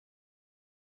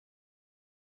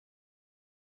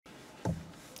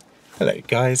Hello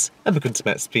guys, and welcome to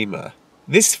mattsbeamer.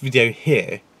 This video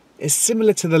here is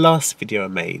similar to the last video I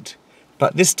made,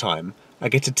 but this time I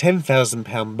get a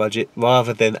 £10,000 budget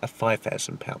rather than a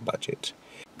 £5,000 budget.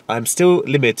 I'm still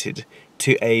limited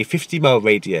to a 50-mile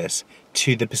radius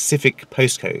to the Pacific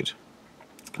postcode,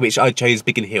 which I chose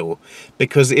Biggin Hill,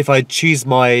 because if I choose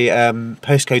my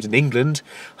postcode in England,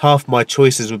 half my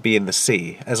choices would be in the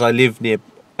sea, as I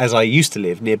used to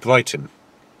live near Brighton.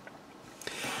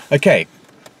 Okay.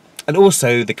 And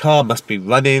also, the car must be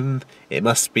running, it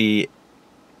must be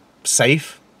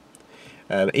safe,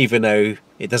 even though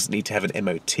it doesn't need to have an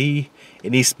MOT. It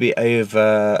needs to be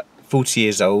over 40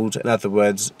 years old, in other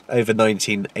words, over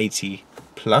 1980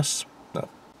 plus. Well,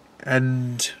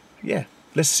 and yeah,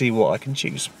 let's see what I can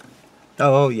choose.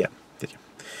 Oh yeah, did you?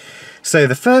 So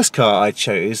the first car I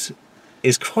chose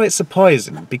is quite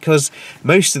surprising, because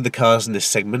most of the cars in this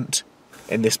segment,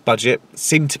 in this budget,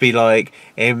 seem to be like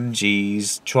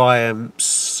MGs,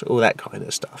 Triumphs, all that kind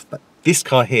of stuff. But this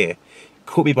car here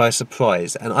caught me by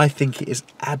surprise, and I think it is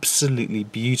absolutely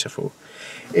beautiful.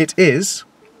 It is,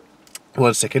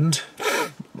 one second,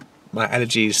 my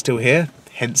allergy is still here,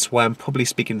 hence why I'm probably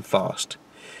speaking fast.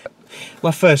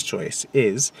 My first choice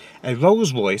is a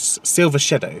Rolls-Royce Silver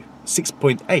Shadow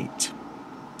 6.8.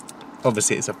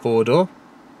 Obviously it's a four-door.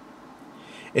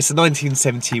 It's a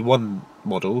 1971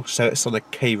 model, so it's on a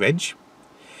K-Reg.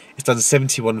 It's done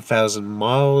 71,000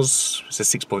 miles. It's a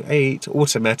 6.8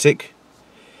 automatic.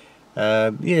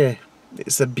 Yeah,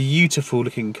 it's a beautiful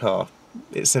looking car.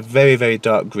 It's a very, very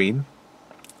dark green,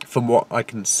 from what I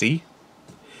can see.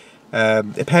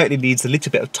 Apparently needs a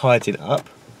little bit of tidying up.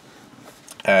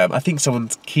 I think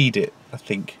someone's keyed it, I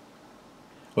think.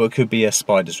 Or it could be a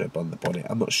spider's web on the bonnet,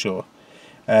 I'm not sure.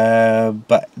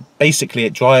 But basically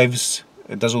it drives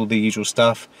and does all the usual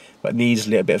stuff, but needs a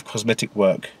little bit of cosmetic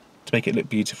work to make it look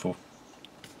beautiful.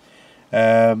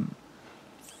 There's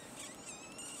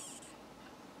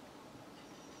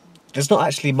not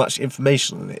actually much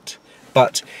information on it,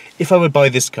 but if I would buy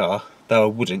this car, though I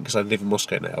wouldn't because I live in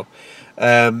Moscow now,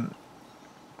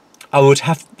 I would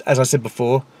have, as I said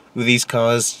before, with these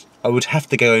cars, I would have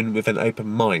to go in with an open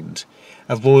mind.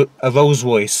 A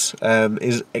Rolls-Royce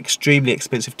is extremely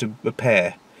expensive to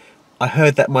repair. I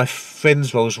heard that my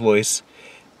friend's Rolls-Royce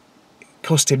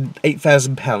cost him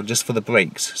 £8,000 just for the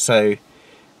brakes. So,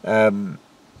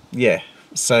 yeah.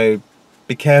 So,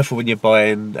 be careful when you're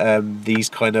buying these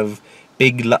kind of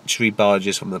big luxury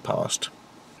barges from the past.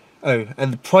 Oh,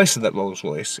 and the price of that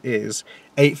Rolls-Royce is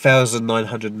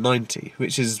 £8,990,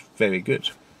 which is very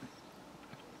good.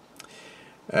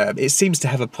 It seems to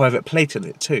have a private plate on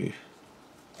it too.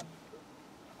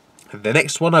 The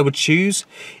next one I would choose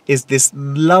is this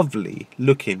lovely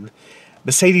looking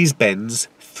Mercedes-Benz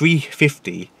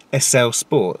 350 SL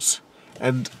Sports,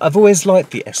 and I've always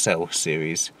liked the SL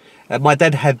series. My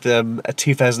dad had a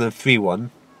 2003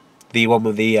 one, the one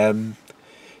with the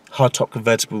hardtop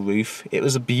convertible roof. It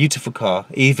was a beautiful car,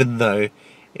 even though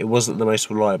it wasn't the most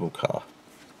reliable car.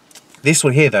 This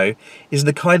one here though is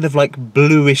the kind of like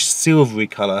bluish silvery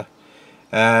colour.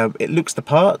 It looks the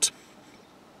part.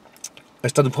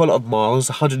 It's done quite a lot of miles,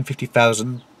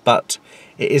 150,000, but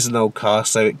it is an old car,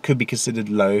 so it could be considered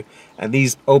low, and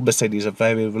these old Mercedes are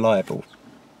very reliable.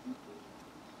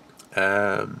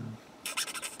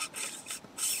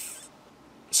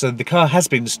 So the car has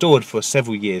been stored for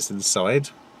several years inside.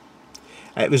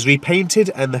 It was repainted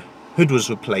and the hood was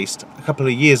replaced a couple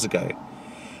of years ago,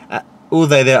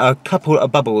 although there are a couple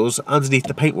of bubbles underneath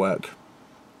the paintwork.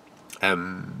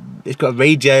 It's got a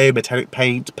radio, metallic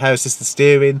paint, power assisted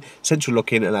steering, central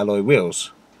locking and alloy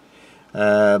wheels.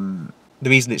 The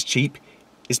reason it's cheap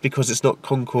is because it's not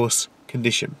concourse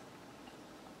condition.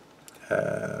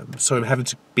 So I'm having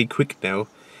to be quick now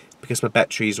because my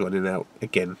battery's running out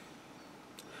again.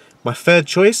 My third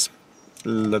choice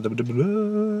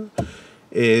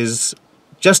is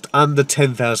just under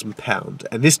 £10,000,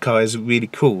 and this car is really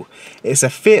cool. It's a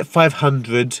Fiat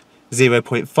 500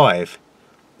 0.5.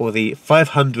 or the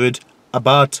 500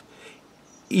 Abarth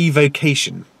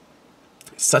Evocation.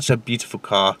 It's such a beautiful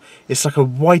car. It's like a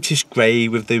whitish grey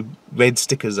with the red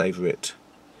stickers over it.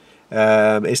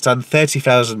 It's done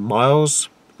 30,000 miles.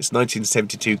 It's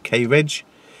 1972 K-Reg.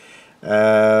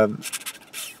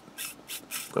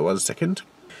 One second.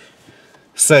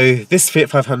 So this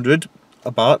Fiat 500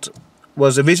 Abarth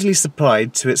was originally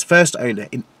supplied to its first owner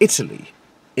in Italy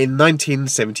in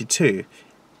 1972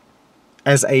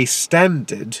 as a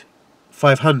standard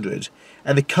 500,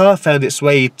 and the car found its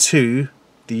way to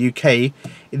the UK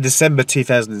in December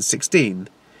 2016.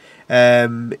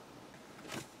 So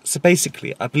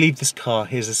basically, I believe this car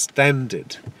is a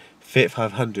standard Fiat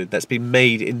 500 that's been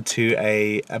made into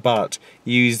a abarth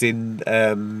using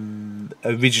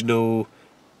original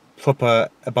proper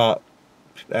abarth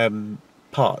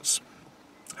parts,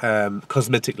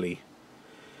 cosmetically.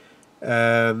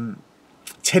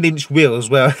 10-inch wheels,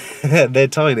 well, they're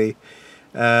tiny.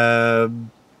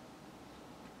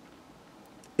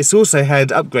 It's also had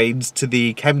upgrades to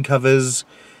the cam covers,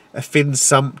 a fin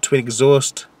sump, twin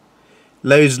exhaust,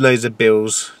 loads and loads of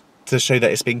bills to show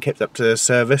that it's been kept up to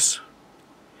service.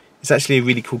 It's actually a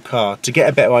really cool car. To get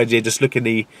a better idea, just look in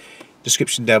the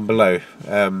description down below.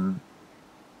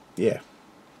 Yeah,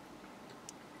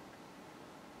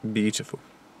 beautiful.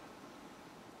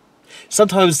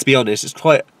 Sometimes, to be honest, it's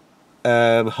quite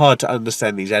hard to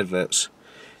understand these adverts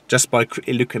just by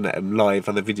quickly looking at them live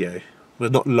on the video.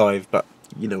 Well, not live, but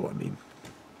you know what I mean.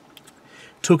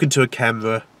 Talking to a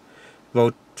camera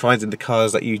while finding the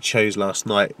cars that you chose last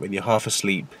night when you're half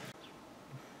asleep.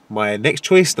 My next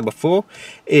choice, number 4,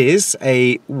 is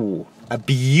a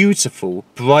beautiful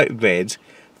bright red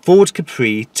Ford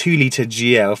Capri 2-litre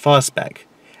GL fastback,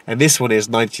 and this one is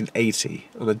 1980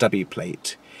 on a W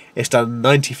plate. It's done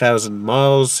 90,000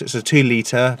 miles. It's a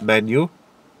 2-litre manual.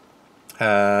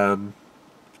 I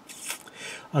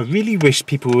really wish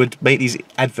people would make these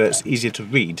adverts easier to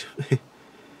read.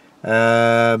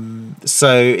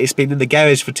 So it's been in the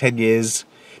garage for 10 years.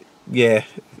 Yeah,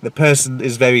 the person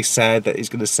is very sad that he's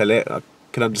going to sell it. I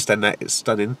can understand that. It's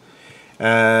stunning.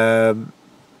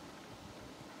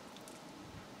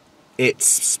 It's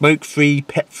smoke-free,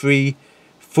 pet-free,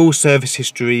 full service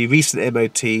history, recent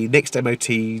MOT. Next MOT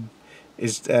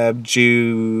is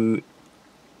due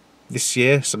this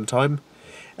year sometime.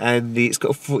 And it's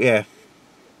got a full,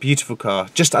 beautiful car.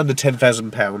 Just under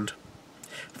 £10,000.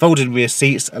 Folding rear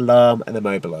seats, alarm and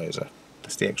immobiliser.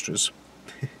 That's the extras.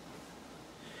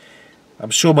 I'm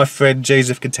sure my friend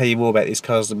Joseph can tell you more about these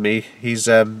cars than me. He's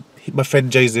my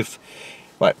friend Joseph.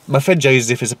 Right, my friend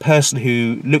Joseph is a person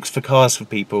who looks for cars for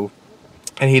people,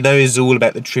 and he knows all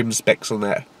about the trim specs on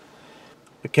that.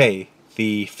 Okay,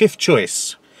 the 5th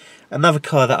choice. Another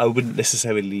car that I wouldn't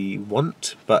necessarily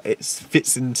want, but it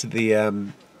fits into the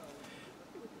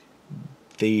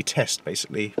test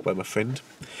basically by my friend.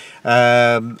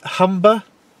 Humber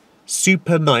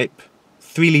Super Nipe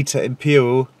 3-litre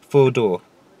Imperial 4-door.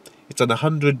 It's done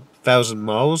 100,000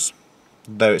 miles,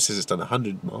 though it says it's done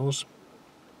 100 miles.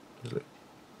 To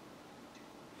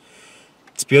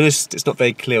be honest, it's not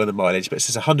very clear on the mileage, but it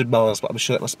says 100 miles, but I'm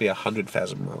sure that must be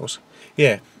 100,000 miles.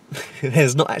 Yeah,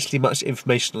 there's not actually much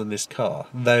information on this car,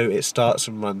 though it starts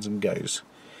and runs and goes.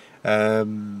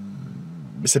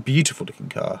 It's a beautiful looking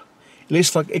car.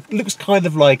 It looks kind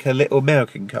of like a little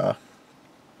American car.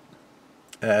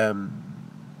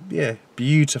 Yeah,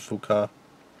 beautiful car.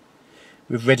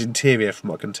 With red interior from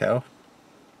what I can tell.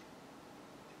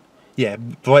 Yeah,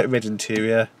 bright red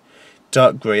interior,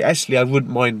 dark grey. Actually, I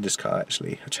wouldn't mind this car.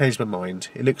 Actually, I changed my mind.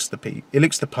 It looks the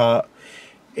part.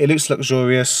 It looks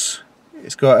luxurious.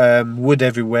 It's got wood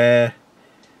everywhere.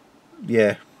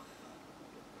 Yeah.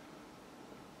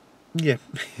 Yeah.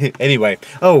 Anyway,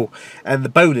 and the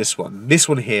bonus one. This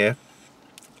one here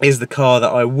is the car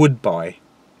that I would buy,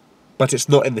 but it's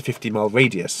not in the 50-mile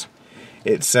radius.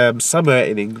 It's somewhere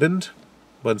in England.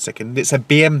 1 second. It's a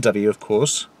BMW, of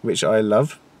course, which I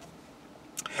love.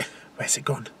 Where's it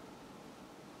gone?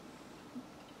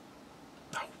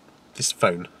 Oh, this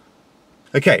phone.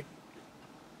 Okay.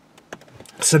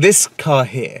 So this car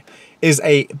here is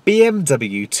a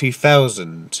BMW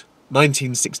 2000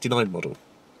 1969 model.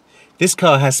 This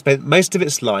car has spent most of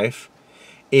its life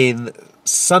in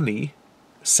sunny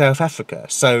South Africa,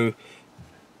 so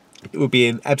it will be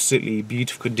in absolutely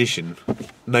beautiful condition,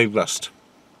 no rust.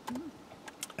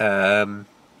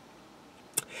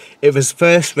 It was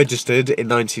first registered in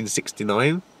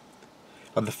 1969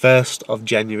 on the 1st of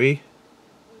January.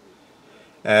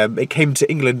 It came to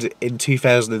England in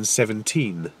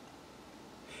 2017.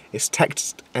 It's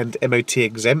tax and MOT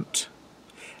exempt,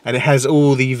 and it has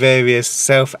all the various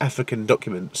South African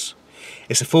documents.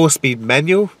 It's a 4-speed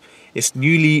manual. It's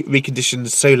newly reconditioned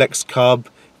Solex carb,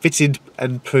 fitted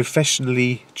and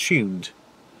professionally tuned.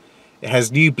 It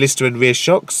has new blister and rear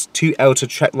shocks, 2 outer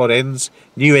track rod ends,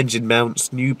 new engine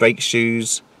mounts, new brake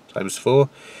shoes, ×4,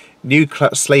 new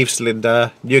slave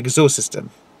cylinder, new exhaust system.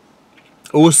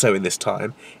 Also in this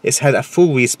time, it's had a full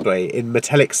respray in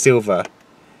metallic silver,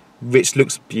 which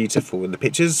looks beautiful in the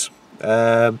pictures.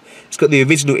 It's got the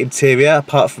original interior,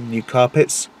 apart from new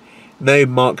carpets. No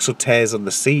marks or tears on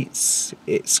the seats.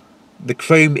 The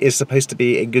chrome is supposed to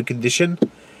be in good condition.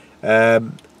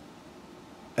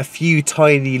 A few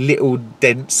tiny little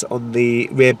dents on the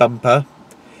rear bumper.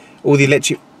 All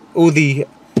the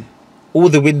All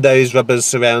the windows, rubbers,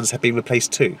 surrounds have been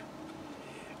replaced too.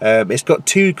 It's got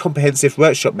 2 comprehensive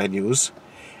workshop manuals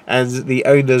and the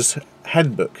owner's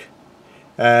handbook.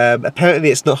 Apparently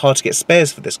it's not hard to get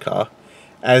spares for this car,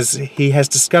 as he has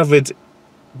discovered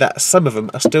that some of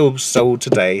them are still sold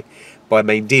today by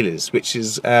main dealers, which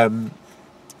is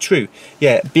true.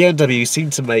 Yeah, BMW seem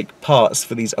to make parts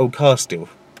for these old cars still.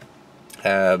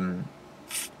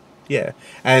 Yeah,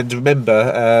 and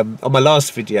remember, on my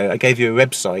last video I gave you a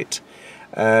website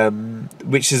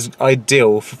which is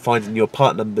ideal for finding your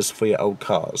part numbers for your old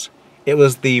cars. It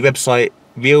was the website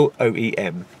Real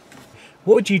OEM.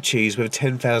 What would you choose with a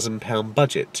 £10,000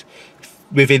 budget?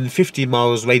 Within 50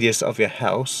 miles radius of your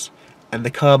house, and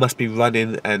the car must be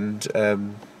running and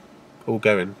all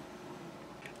going.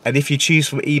 And if you choose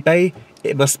from eBay,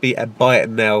 it must be a buy it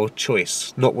now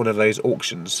choice, not one of those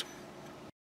auctions.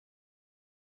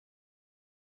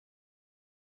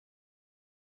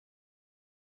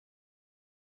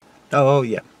 Oh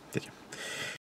yeah, did you?